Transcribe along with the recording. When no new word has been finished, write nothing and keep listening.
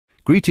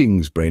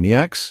Greetings,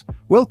 Brainiacs.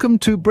 Welcome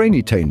to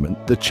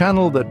Brainetainment, the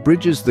channel that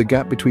bridges the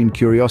gap between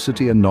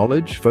curiosity and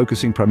knowledge,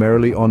 focusing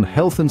primarily on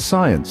health and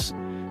science.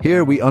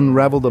 Here we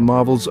unravel the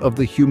marvels of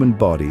the human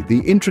body,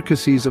 the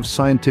intricacies of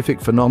scientific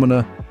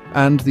phenomena,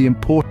 and the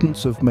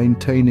importance of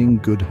maintaining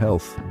good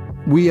health.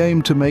 We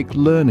aim to make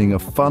learning a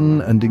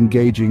fun and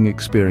engaging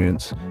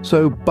experience,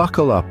 so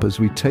buckle up as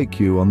we take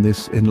you on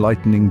this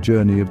enlightening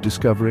journey of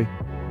discovery.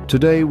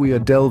 Today we are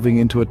delving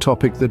into a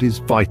topic that is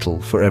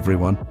vital for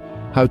everyone: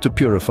 how to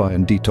purify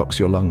and detox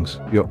your lungs.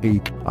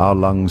 Our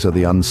lungs are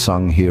the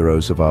unsung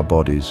heroes of our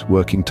bodies,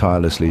 working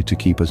tirelessly to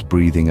keep us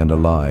breathing and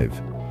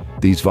alive.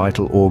 These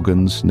vital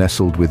organs,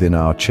 nestled within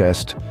our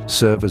chest,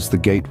 serve as the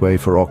gateway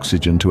for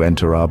oxygen to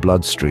enter our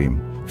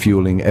bloodstream,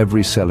 fueling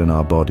every cell in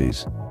our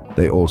bodies.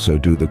 They also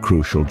do the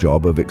crucial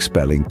job of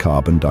expelling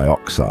carbon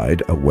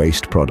dioxide, a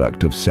waste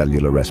product of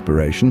cellular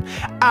respiration,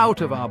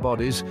 out of our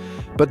bodies.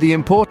 But the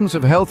importance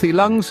of healthy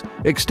lungs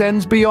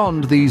extends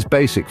beyond these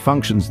basic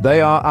functions. They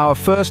are our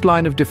first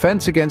line of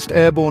defense against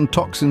airborne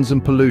toxins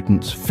and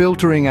pollutants,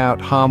 filtering out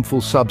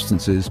harmful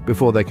substances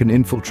before they can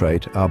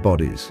infiltrate our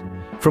bodies.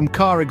 From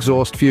car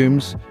exhaust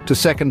fumes to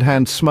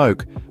secondhand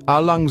smoke,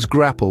 our lungs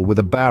grapple with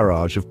a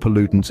barrage of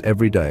pollutants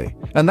every day.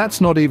 And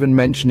that's not even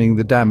mentioning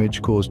the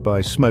damage caused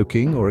by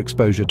smoking or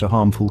exposure to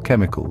harmful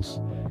chemicals.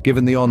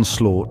 Given the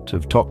onslaught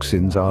of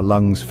toxins our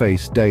lungs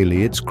face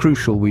daily, it's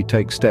crucial we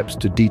take steps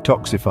to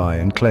detoxify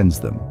and cleanse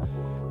them.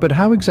 But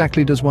how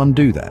exactly does one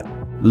do that?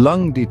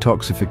 Lung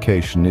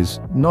detoxification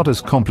is not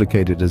as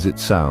complicated as it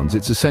sounds.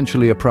 It's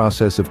essentially a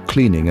process of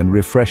cleaning and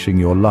refreshing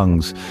your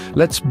lungs.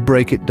 Let's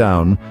break it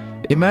down.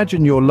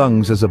 Imagine your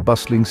lungs as a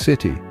bustling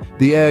city.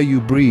 The air you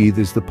breathe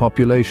is the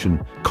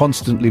population,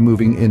 constantly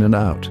moving in and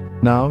out.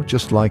 Now,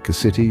 just like a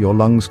city, your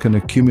lungs can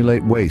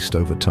accumulate waste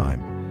over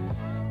time.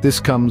 This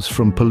comes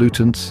from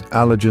pollutants,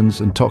 allergens,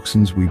 and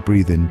toxins we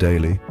breathe in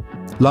daily.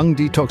 Lung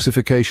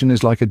detoxification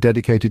is like a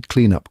dedicated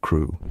cleanup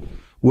crew,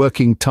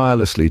 working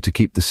tirelessly to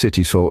keep the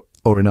city,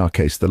 or in our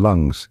case, the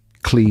lungs,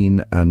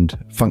 clean and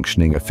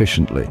functioning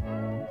efficiently.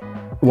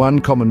 One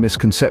common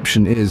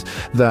misconception is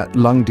that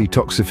lung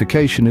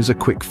detoxification is a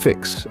quick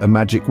fix, a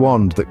magic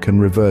wand that can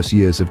reverse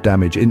years of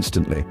damage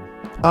instantly.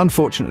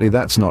 Unfortunately,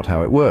 that's not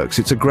how it works.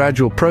 It's a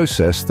gradual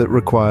process that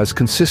requires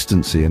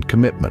consistency and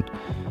commitment.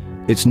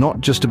 It's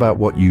not just about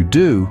what you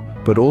do,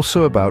 but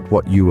also about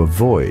what you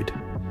avoid.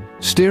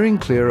 Steering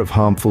clear of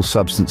harmful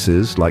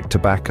substances like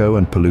tobacco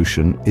and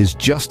pollution is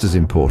just as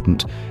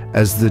important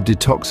as the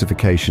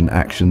detoxification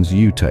actions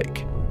you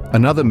take.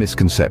 Another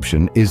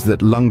misconception is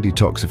that lung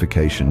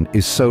detoxification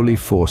is solely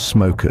for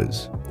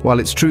smokers.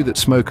 While it's true that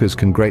smokers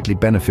can greatly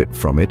benefit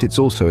from it, it's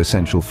also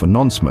essential for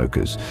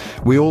non-smokers.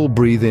 We all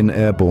breathe in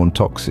airborne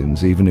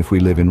toxins, even if we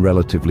live in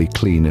relatively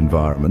clean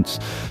environments.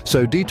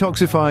 So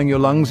detoxifying your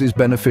lungs is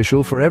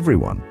beneficial for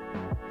everyone.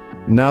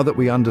 Now that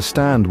we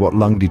understand what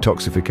lung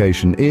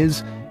detoxification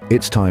is,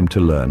 it's time to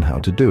learn how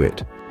to do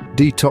it.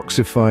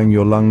 Detoxifying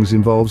your lungs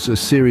involves a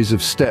series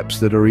of steps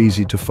that are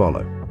easy to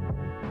follow.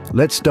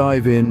 Let's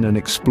dive in and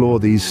explore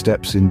these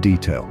steps in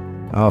detail.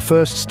 Our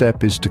first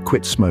step is to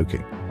quit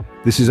smoking.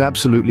 This is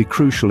absolutely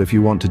crucial if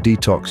you want to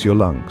detox your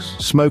lungs.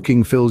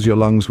 Smoking fills your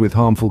lungs with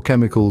harmful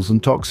chemicals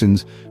and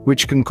toxins,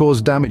 which can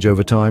cause damage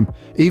over time.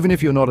 Even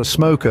if you're not a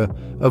smoker,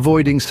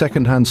 avoiding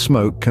secondhand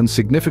smoke can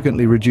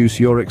significantly reduce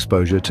your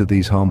exposure to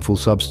these harmful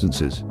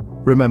substances.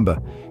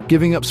 Remember,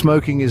 giving up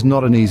smoking is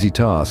not an easy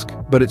task,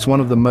 but it's one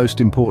of the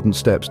most important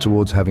steps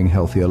towards having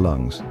healthier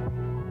lungs.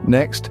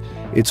 Next,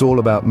 it's all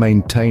about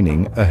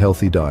maintaining a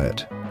healthy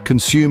diet.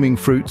 Consuming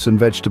fruits and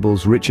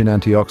vegetables rich in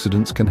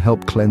antioxidants can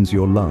help cleanse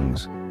your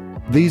lungs.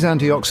 These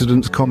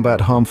antioxidants combat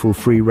harmful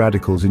free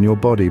radicals in your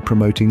body,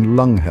 promoting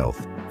lung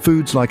health.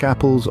 Foods like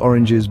apples,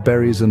 oranges,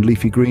 berries, and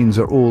leafy greens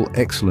are all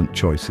excellent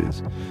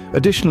choices.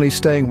 Additionally,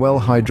 staying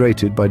well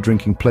hydrated by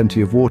drinking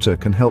plenty of water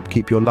can help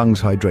keep your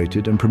lungs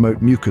hydrated and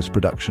promote mucus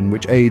production,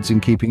 which aids in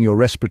keeping your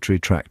respiratory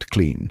tract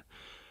clean.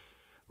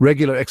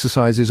 Regular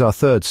exercise is our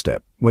third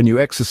step. When you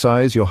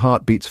exercise, your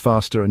heart beats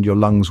faster and your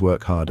lungs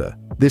work harder.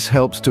 This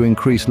helps to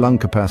increase lung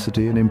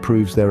capacity and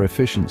improves their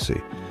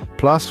efficiency.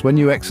 Plus, when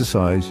you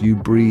exercise, you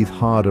breathe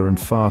harder and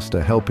faster,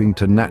 helping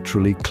to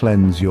naturally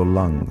cleanse your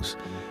lungs.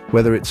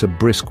 Whether it's a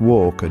brisk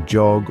walk, a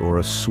jog, or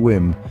a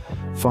swim,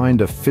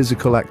 find a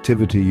physical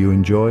activity you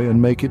enjoy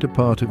and make it a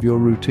part of your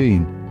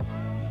routine.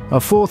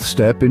 Our fourth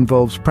step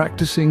involves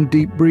practicing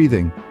deep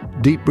breathing.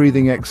 Deep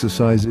breathing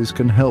exercises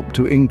can help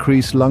to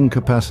increase lung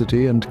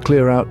capacity and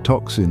clear out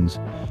toxins.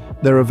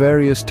 There are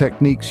various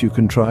techniques you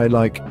can try,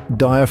 like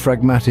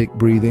diaphragmatic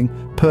breathing,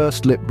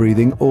 pursed lip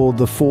breathing, or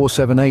the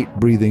 4-7-8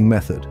 breathing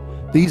method.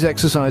 These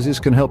exercises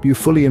can help you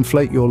fully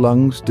inflate your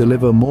lungs,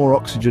 deliver more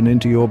oxygen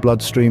into your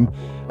bloodstream,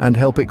 and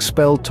help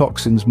expel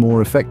toxins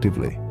more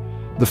effectively.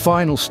 The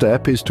final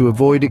step is to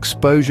avoid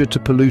exposure to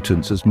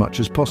pollutants as much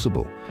as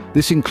possible.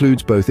 This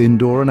includes both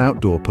indoor and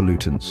outdoor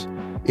pollutants.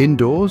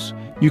 Indoors,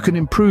 you can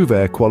improve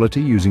air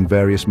quality using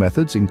various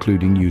methods,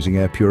 including using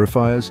air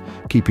purifiers,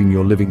 keeping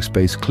your living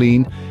space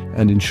clean,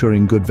 and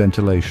ensuring good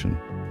ventilation.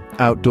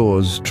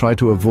 outdoors, try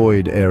to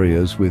avoid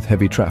areas with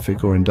heavy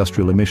traffic or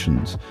industrial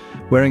emissions.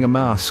 Wearing a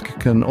mask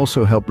can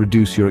also help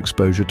reduce your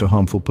exposure to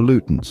harmful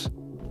pollutants.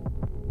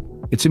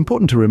 It's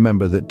important to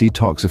remember that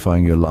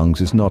detoxifying your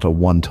lungs is not a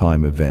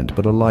one-time event,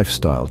 but a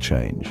lifestyle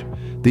change.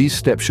 These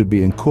steps should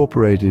be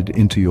incorporated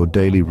into your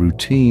daily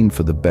routine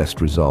for the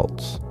best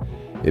results.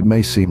 It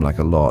may seem like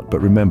a lot,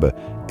 but remember,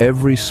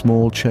 every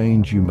small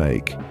change you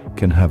make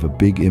can have a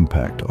big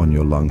impact on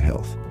your lung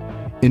health.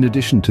 In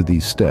addition to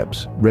these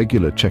steps,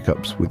 regular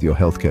checkups with your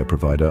healthcare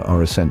provider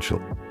are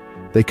essential.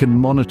 They can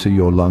monitor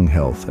your lung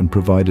health and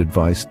provide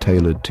advice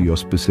tailored to your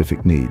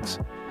specific needs.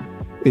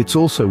 It's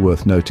also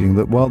worth noting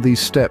that while these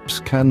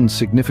steps can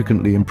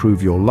significantly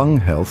improve your lung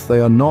health, they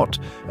are not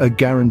a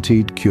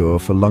guaranteed cure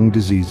for lung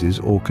diseases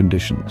or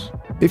conditions.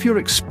 If you're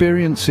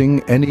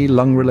experiencing any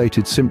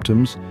lung-related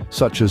symptoms,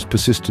 such as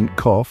persistent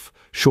cough,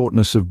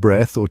 shortness of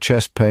breath, or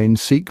chest pain,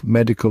 seek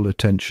medical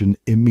attention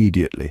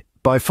immediately.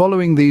 By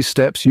following these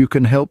steps, you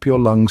can help your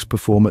lungs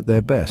perform at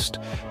their best.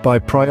 By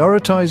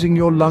prioritizing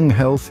your lung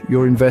health,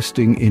 you're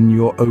investing in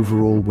your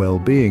overall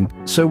well-being.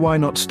 So why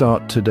not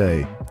start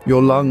today?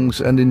 Your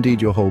lungs, and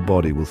indeed your whole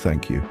body, will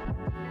thank you.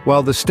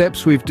 While the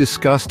steps we've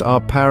discussed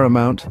are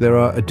paramount, there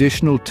are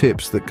additional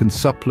tips that can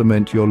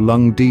supplement your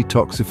lung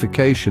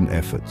detoxification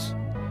efforts.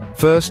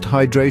 First,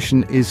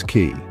 hydration is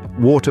key.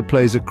 Water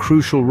plays a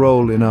crucial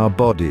role in our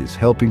bodies,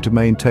 helping to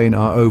maintain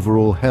our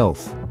overall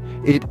health.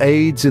 It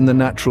aids in the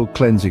natural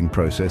cleansing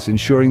process,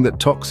 ensuring that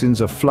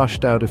toxins are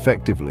flushed out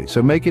effectively.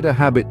 So make it a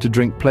habit to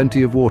drink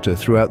plenty of water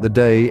throughout the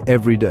day,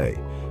 every day.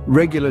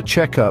 Regular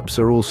checkups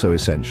are also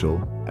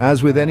essential.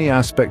 As with any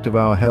aspect of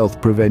our health,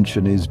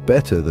 prevention is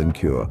better than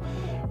cure.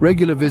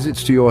 Regular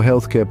visits to your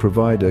healthcare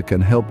provider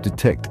can help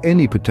detect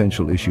any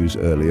potential issues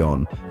early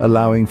on,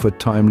 allowing for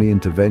timely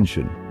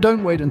intervention.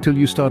 Don't wait until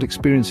you start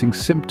experiencing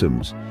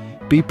symptoms.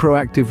 Be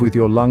proactive with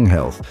your lung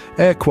health.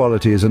 Air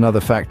quality is another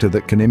factor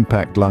that can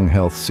impact lung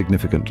health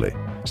significantly.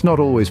 It's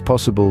not always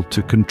possible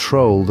to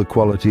control the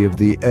quality of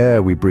the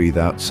air we breathe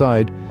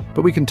outside,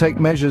 but we can take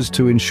measures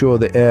to ensure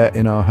the air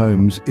in our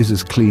homes is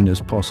as clean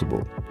as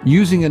possible.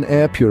 Using an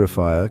air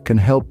purifier can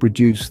help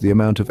reduce the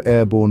amount of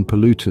airborne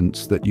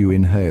pollutants that you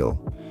inhale.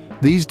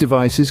 These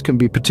devices can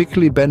be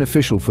particularly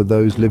beneficial for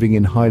those living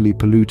in highly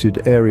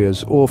polluted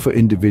areas or for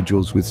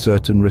individuals with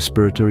certain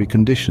respiratory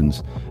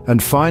conditions.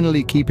 And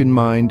finally, keep in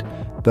mind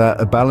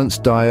that a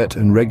balanced diet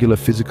and regular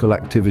physical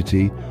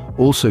activity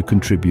also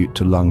contribute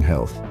to lung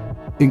health.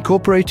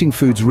 Incorporating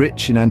foods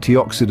rich in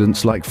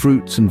antioxidants like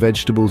fruits and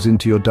vegetables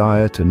into your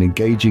diet and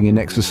engaging in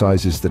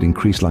exercises that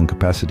increase lung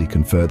capacity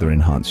can further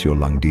enhance your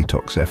lung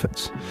detox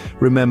efforts.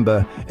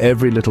 Remember,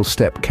 every little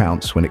step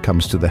counts when it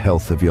comes to the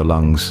health of your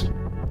lungs.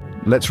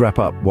 Let's wrap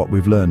up what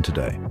we've learned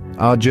today.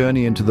 Our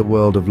journey into the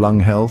world of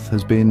lung health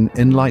has been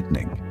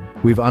enlightening.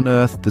 We've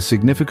unearthed the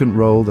significant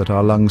role that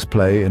our lungs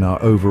play in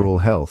our overall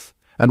health,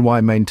 and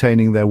why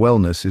maintaining their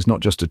wellness is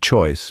not just a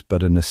choice,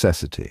 but a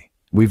necessity.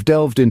 We've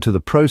delved into the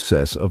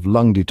process of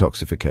lung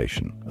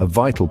detoxification, a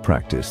vital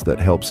practice that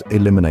helps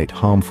eliminate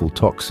harmful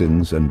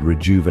toxins and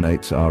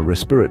rejuvenates our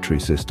respiratory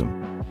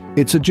system.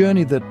 It's a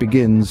journey that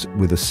begins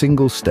with a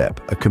single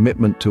step, a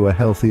commitment to a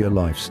healthier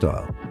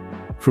lifestyle.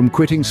 From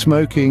quitting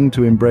smoking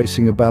to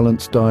embracing a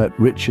balanced diet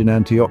rich in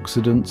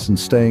antioxidants and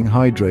staying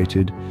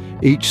hydrated,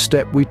 each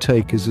step we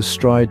take is a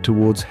stride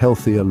towards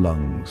healthier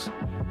lungs.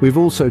 We've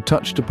also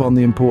touched upon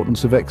the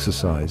importance of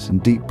exercise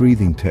and deep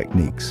breathing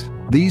techniques.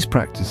 These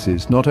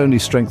practices not only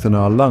strengthen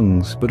our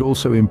lungs, but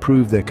also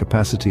improve their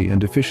capacity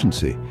and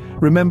efficiency.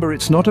 Remember,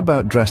 it's not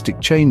about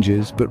drastic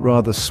changes, but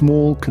rather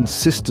small,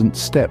 consistent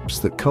steps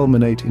that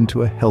culminate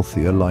into a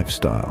healthier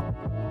lifestyle.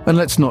 And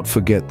let's not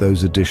forget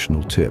those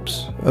additional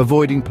tips.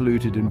 Avoiding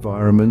polluted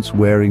environments,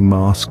 wearing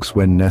masks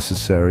when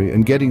necessary,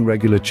 and getting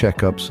regular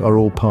checkups are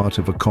all part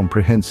of a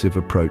comprehensive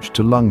approach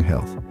to lung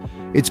health.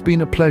 It's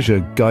been a pleasure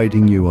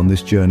guiding you on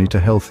this journey to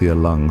healthier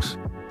lungs.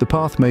 The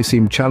path may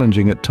seem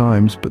challenging at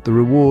times, but the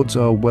rewards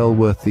are well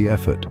worth the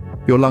effort.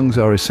 Your lungs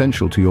are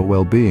essential to your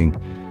well-being,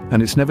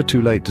 and it's never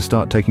too late to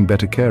start taking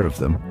better care of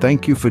them.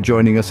 Thank you for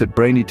joining us at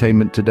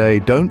Braintainment today.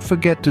 Don't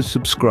forget to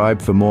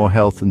subscribe for more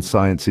health and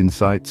science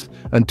insights.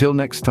 Until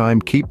next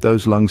time, keep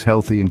those lungs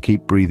healthy and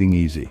keep breathing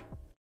easy.